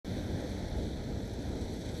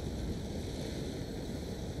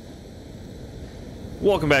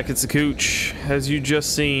Welcome back, it's the Cooch. As you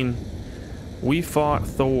just seen, we fought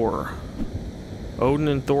Thor. Odin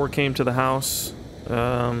and Thor came to the house.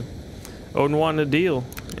 Odin wanted a deal,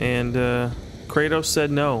 and Kratos said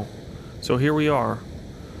no. So here we are.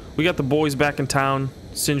 We got the boys back in town,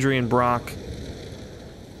 SINDRI and BROK.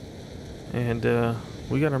 And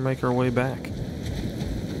we gotta make our way back.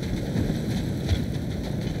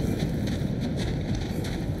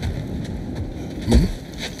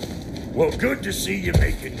 Well, good to see you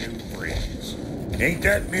making new friends. Ain't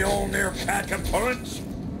that me old there pack a punch?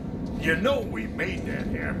 You know we made that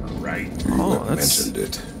hammer, right? Oh, that's... mentioned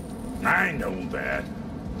it. I know that.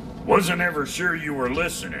 Wasn't ever sure you were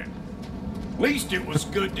listening. At least it was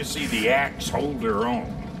good to see the axe hold her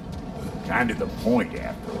own. Kind of the point,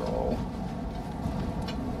 after all.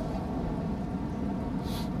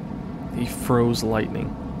 He froze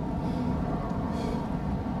lightning.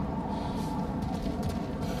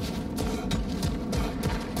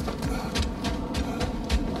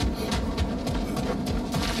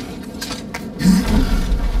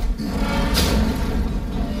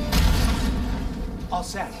 All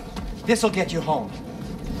set. This'll get you home.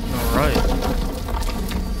 All right.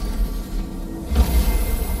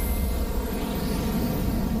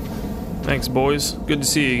 Thanks, boys. Good to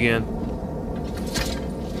see you again.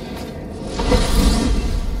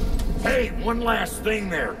 Hey, one last thing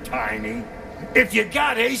there, Tiny. If you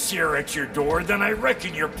got Aesir at your door, then I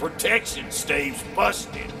reckon your protection stave's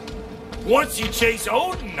busted. Once you chase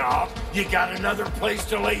Odin off, you got another place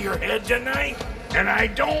to lay your head tonight? And I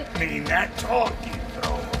don't mean that talking,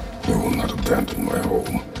 though. I will not abandon my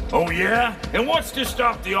home. Oh, yeah? And what's to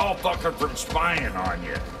stop the all-fucker from spying on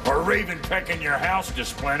you? Or Raven pecking your house to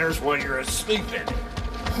splinters while you're asleep in it?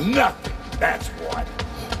 Nothing, that's what.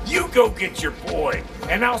 You go get your boy,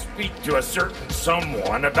 and I'll speak to a certain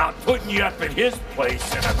someone about putting you up at his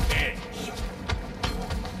place in a pinch.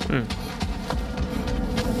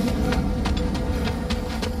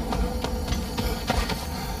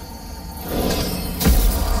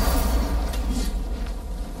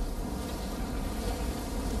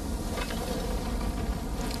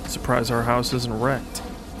 Surprised our house isn't wrecked.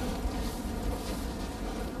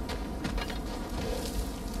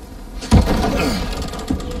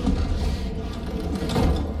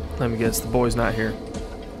 Let me guess, the boy's not here.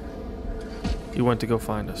 He went to go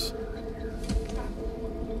find us.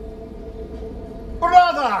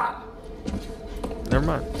 Brother! Never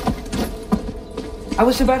mind. I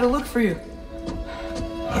was about to look for you.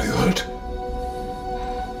 Are you hurt?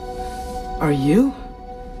 Are you?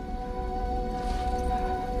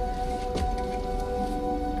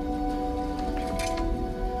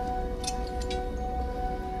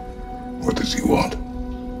 What does he want?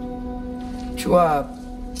 To,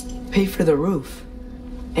 pay for the roof.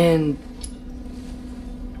 And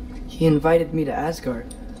he invited me to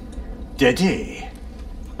Asgard. Did he?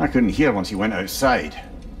 I couldn't hear once he went outside.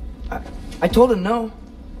 I told him no.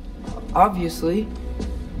 Obviously.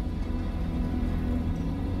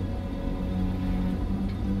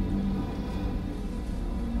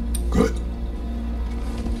 Good.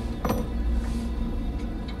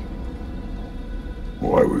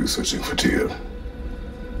 Why were you searching for Tyr?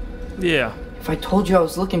 Yeah. If I told you I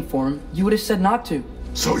was looking for him, you would have said not to.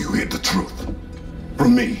 So you hid the truth.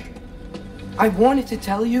 From me. I wanted to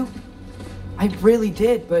tell you. I really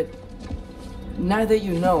did, but now that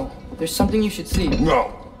you know, there's something you should see.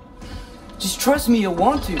 No. Just trust me, you'll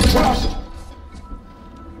want to. Trust!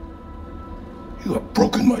 You have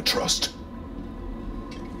broken my trust.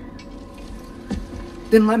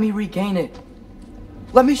 Then let me regain it.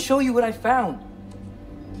 Let me show you what I found.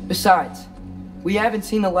 Besides, we haven't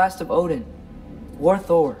seen the last of Odin or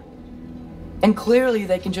Thor. And clearly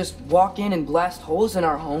they can just walk in and blast holes in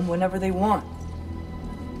our home whenever they want.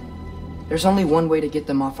 There's only one way to get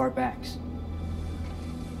them off our backs.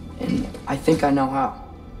 And I think I know how.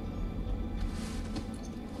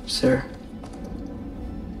 Sir.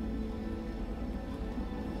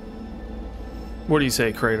 What do you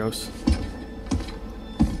say, Kratos?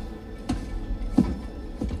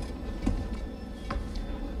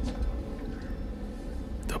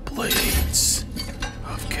 The blades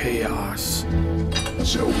of chaos.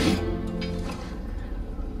 Shall we?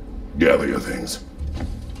 Gather your things.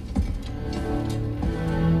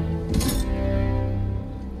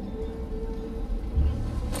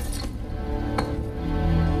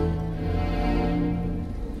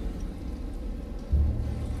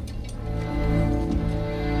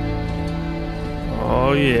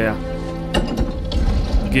 Oh yeah.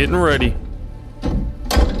 Getting ready.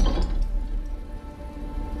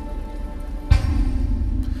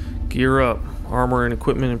 Gear up. Armor and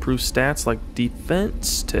equipment improve stats like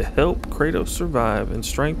defense to help Kratos survive and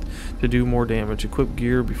strength to do more damage. Equip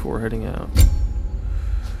gear before heading out.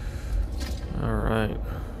 Alright.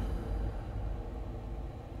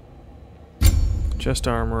 Chest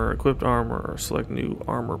armor, equipped armor, select new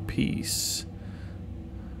armor piece.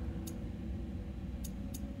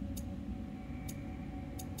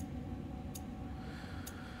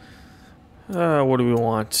 What do we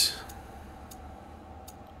want?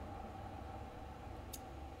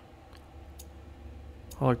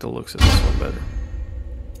 I like the looks of this one better.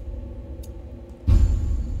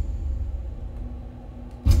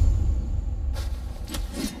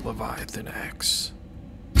 Leviathan axe.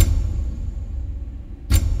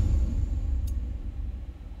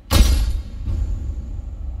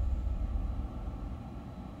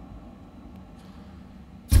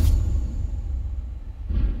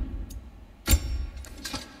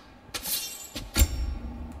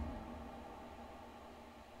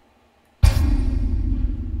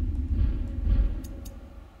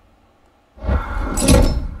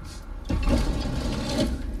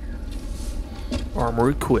 Armor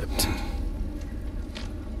equipped.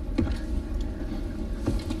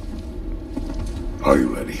 Are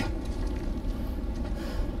you ready?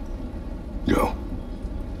 Go.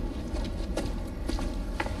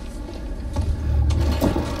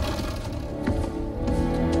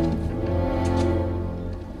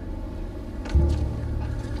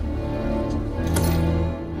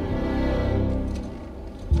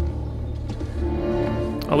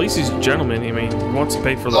 At least he's a gentleman. I mean, he wants to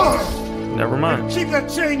pay for the... Never mind. Keep the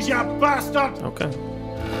change, you bastard! Okay.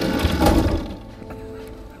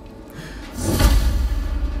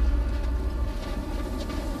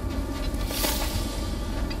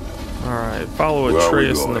 Alright, follow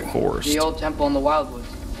Atreus in the forest. The old temple in the Wildwoods.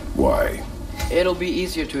 Why? It'll be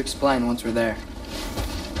easier to explain once we're there.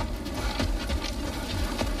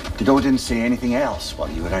 Did Odin say anything else while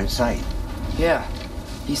you were outside? Yeah.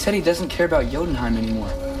 He said he doesn't care about Jotunheim anymore.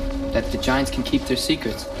 That the giants can keep their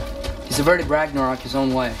secrets. He's averted Ragnarok his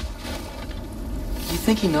own way. You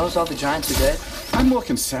think he knows all the giants are dead? I'm more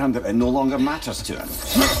concerned that it no longer matters to him.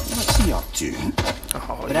 What's he up to?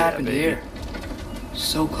 What happened here?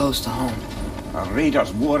 So close to home. Are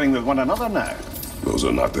raiders warring with one another now? Those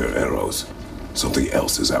are not their arrows. Something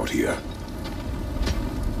else is out here.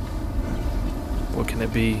 What can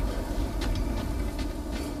it be?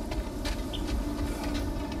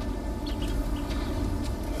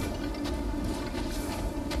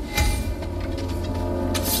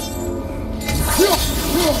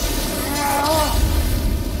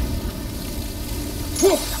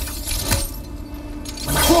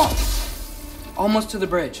 Almost to the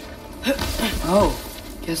bridge. Oh,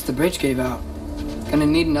 guess the bridge gave out. Gonna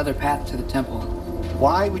need another path to the temple.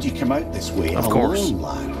 Why would you come out this way Of course. alone,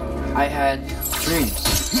 lad? I had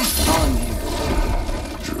dreams calling me here.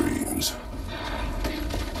 Dreams.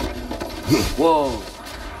 Whoa,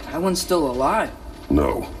 that one's still alive.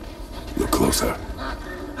 No. Look closer.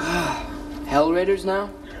 Hell Raiders now?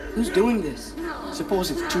 Who's doing this?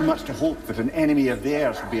 Suppose it's too much to hope that an enemy of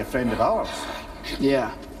theirs would be a friend of ours.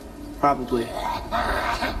 Yeah, probably.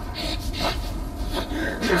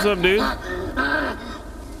 What's up, dude? I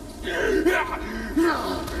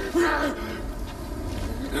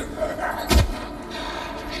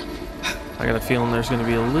got a feeling there's going to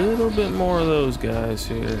be a little bit more of those guys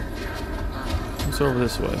here. It's over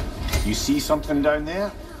this way. You see something down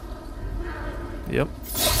there? Yep.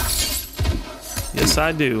 Yes,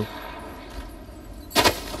 I do.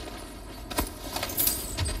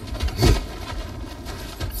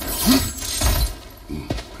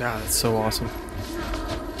 God, that's so awesome.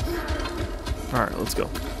 Alright, let's go.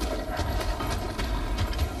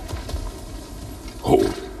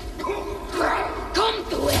 Hold. Come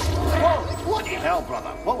to it! Whoa! Bloody hell, brother!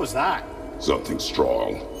 What was that? Something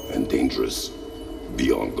strong and dangerous.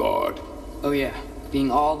 Be on guard. Oh yeah, being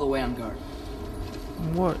all the way on guard.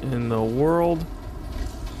 What in the world?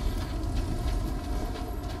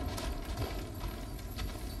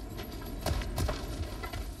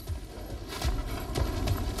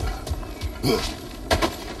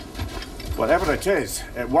 Whatever it is,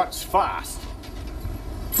 it works fast.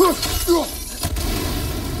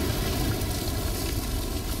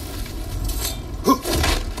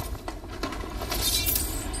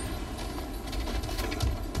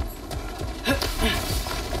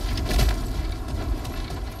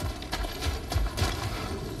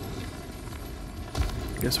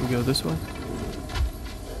 Guess we go this way.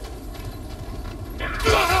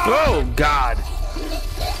 Oh, God.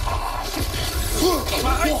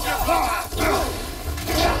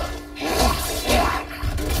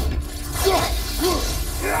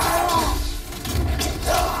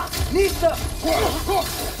 Nista!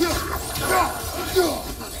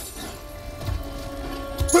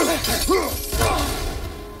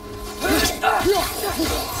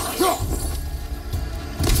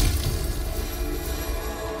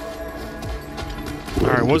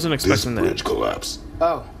 Alright, wasn't This expecting that. bridge collapse.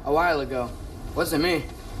 Oh, a while ago. Wasn't me.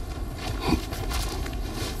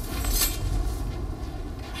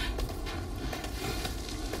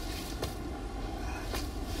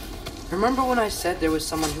 Remember when I said there was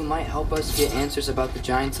someone who might help us get answers about the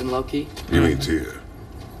giants and Loki? You mean Tyr,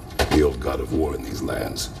 the old god of war in these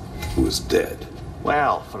lands, who is dead.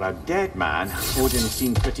 Well, for a dead man, Odin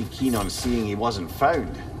seemed pretty keen on seeing he wasn't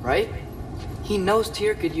found. Right? He knows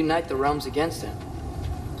Tyr could unite the realms against him.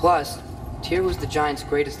 Plus, Tyr was the giant's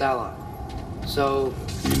greatest ally. So,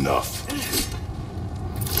 Enough.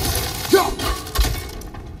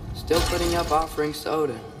 still putting up offerings to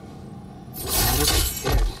Odin. I don't think he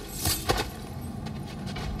cares.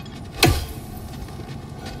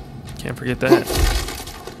 Can't forget that.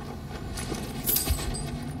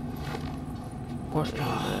 What in the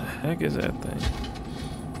heck is that thing?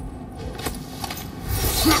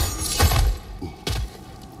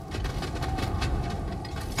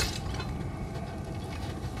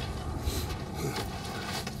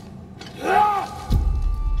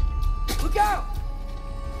 Look out!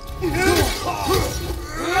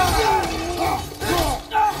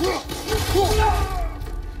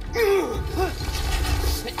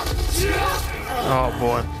 Oh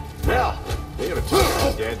boy. Well, they return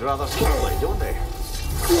the dead rather slowly, don't they?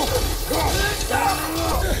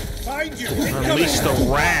 Unleash the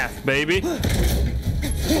wrath, baby.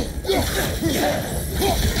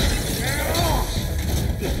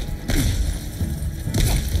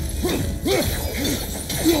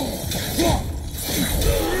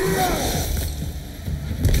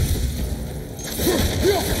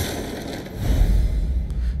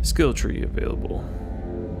 Skill tree available.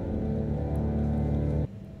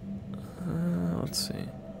 Let's see.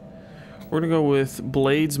 We're gonna go with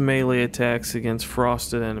Blade's melee attacks against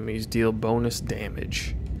frosted enemies deal bonus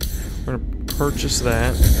damage. We're gonna purchase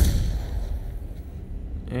that.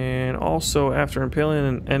 And also, after impaling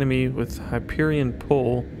an enemy with Hyperion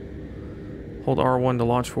Pull, hold R1 to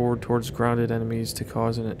launch forward towards grounded enemies to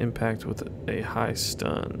cause an impact with a high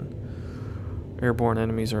stun. Airborne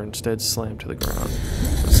enemies are instead slammed to the ground.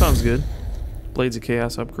 That sounds good. Blades of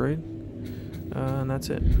Chaos upgrade. And that's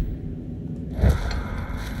it.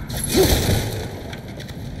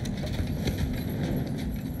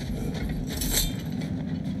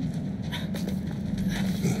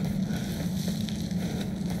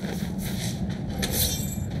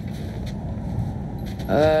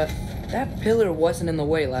 That pillar wasn't in the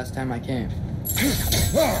way last time I came.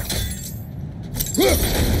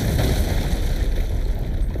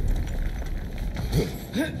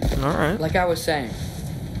 Alright. Like I was saying,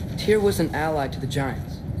 Tyr was an ally to the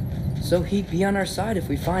giants, so he'd be on our side if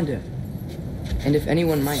we find him. And if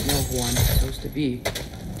anyone might know who I'm supposed to be,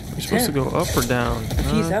 We're supposed to go up or down?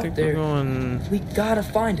 if he's I out think there, we're going we gotta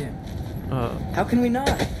find him. How can we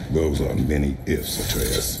not? Those are many ifs,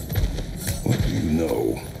 Atreus. What do you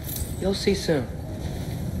know? You'll see soon.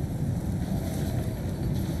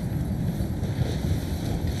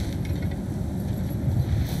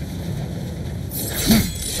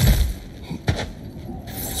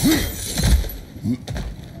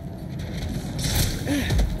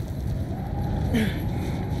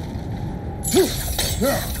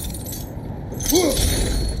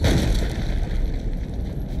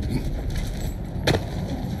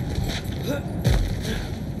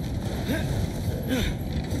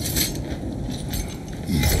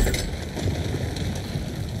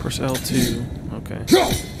 Press L2. Okay.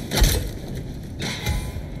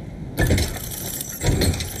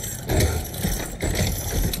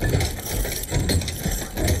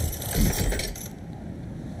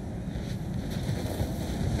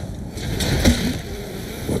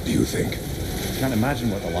 What do you think? Can't imagine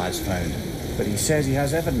what the lad's found, but he says he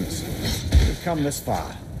has evidence. We've come this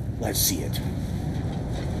far. Let's see it.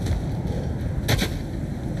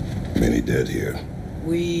 Many dead here.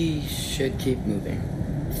 We should keep moving.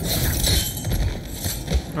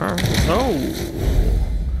 Alright. Oh!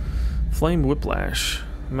 Flame Whiplash.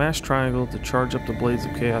 Mash triangle to charge up the Blades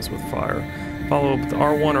of Chaos with fire. Follow up with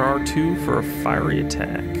R1 or R2 for a fiery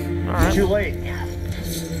attack. Alright. Too late.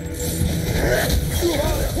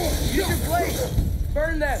 Use your blade!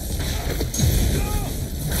 Burn them!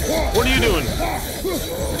 What are you doing?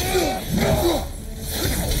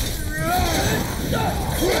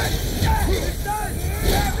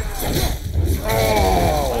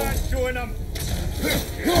 Oh! Join them.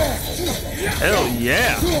 Hell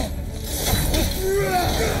yeah!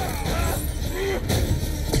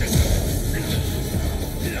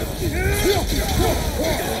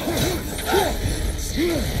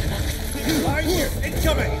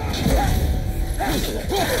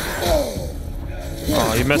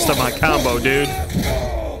 Oh, you messed up my combo, dude.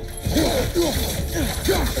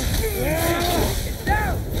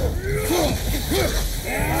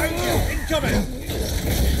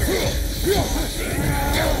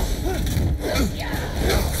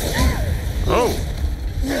 Oh.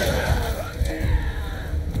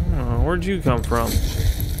 Oh, where'd you come from?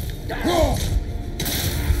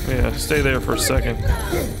 Yeah, stay there for a second.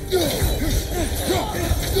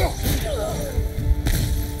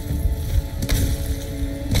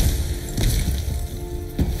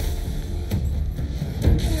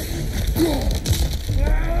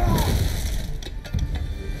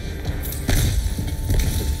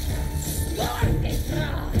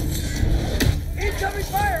 Incoming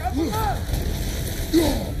fire up above!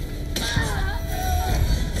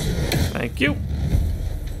 Thank you.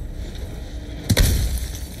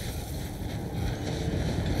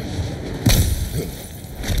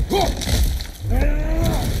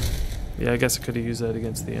 Yeah, I guess I could have used that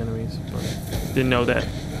against the enemies, but didn't know that.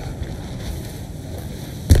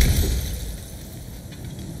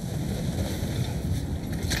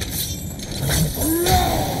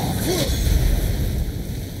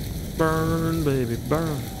 Burn, baby,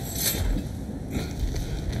 burn.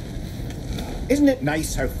 Isn't it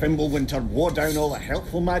nice how Fimbulwinter wore down all the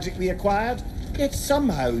helpful magic we acquired? Yet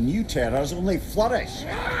somehow new terrors only flourish.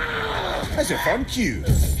 As if on cue.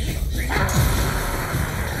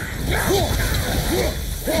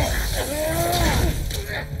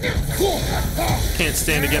 Can't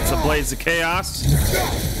stand against the blades of chaos.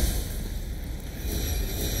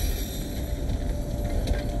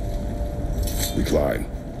 Recline.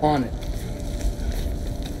 On it.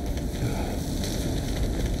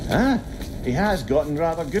 Ah, he has gotten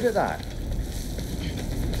rather good at that.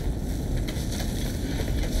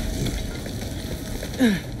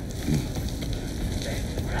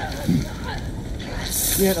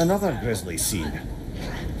 Yet another grisly scene.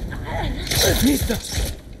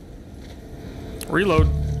 Reload.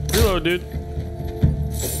 Reload, dude.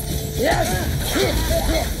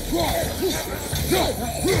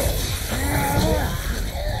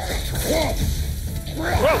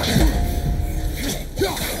 Whoa!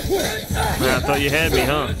 Man, I thought you had me,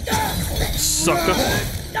 huh? Sucker.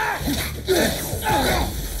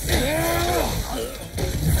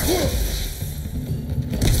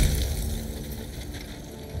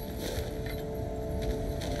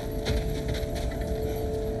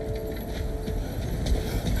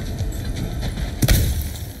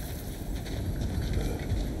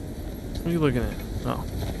 What are you looking at? Oh.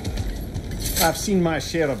 I've seen my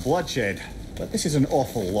share of bloodshed, but this is an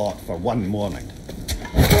awful lot for one morning.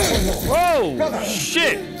 Whoa!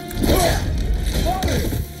 Shit!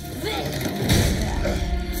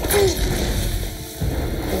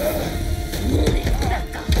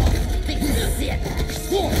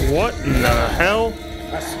 What in the hell?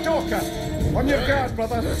 A stalker! On your guard,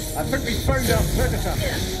 brother. I think we found our predator.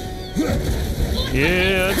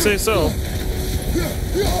 Yeah, I'd say so.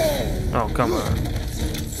 Oh, come on.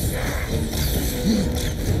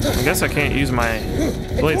 I guess I can't use my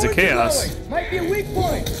Blades of Chaos. Might be a weak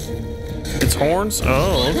point. It's horns?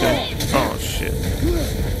 Oh, okay. Oh, shit.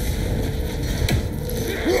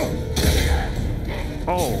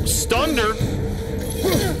 Oh, Stunder!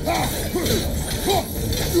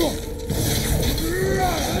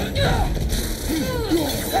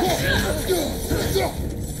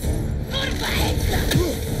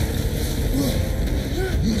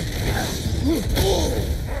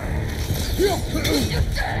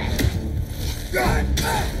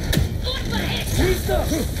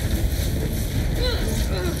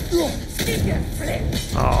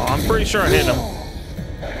 Oh, I'm pretty sure I hit him.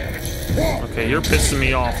 Okay, you're pissing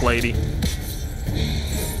me off, lady.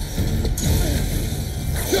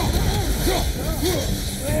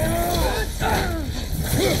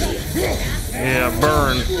 Yeah,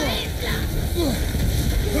 burn.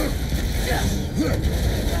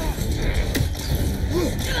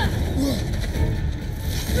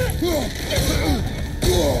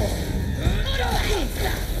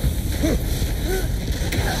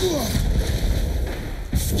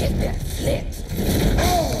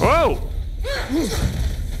 Whoa!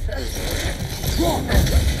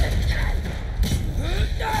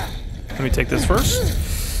 Let me take this first.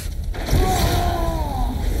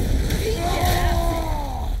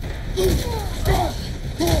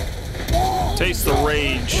 Taste the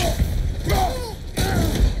rage.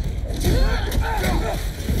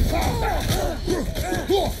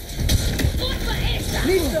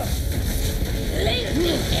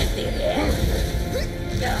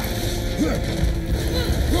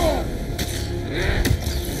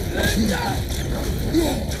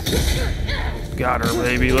 Got her,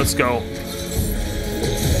 baby. Let's go.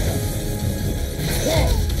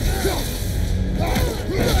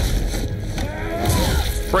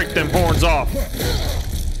 Break them horns off.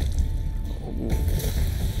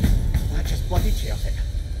 That just bloody chairs it.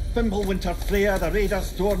 Fimbulwinter, Freya, the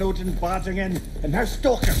raiders, Thor and Odin barging in, and now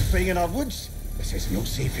stalkers spraying in our woods. This is no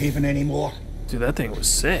safe haven anymore. Dude, that thing was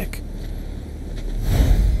sick.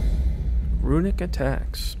 Runic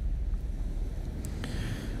attacks.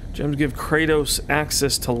 Gems give Kratos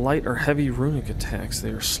access to light or heavy runic attacks.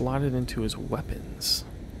 They are slotted into his weapons.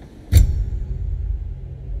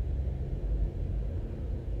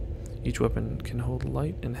 Each weapon can hold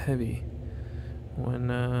light and heavy when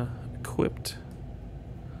equipped.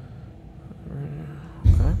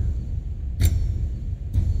 Okay.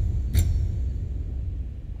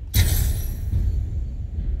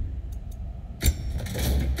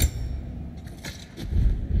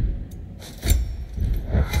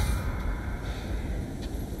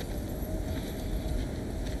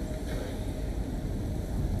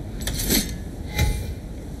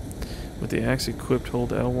 With the axe equipped,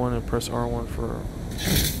 hold L1 and press R1 for...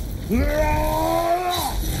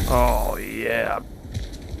 Oh, yeah.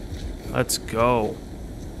 Let's go.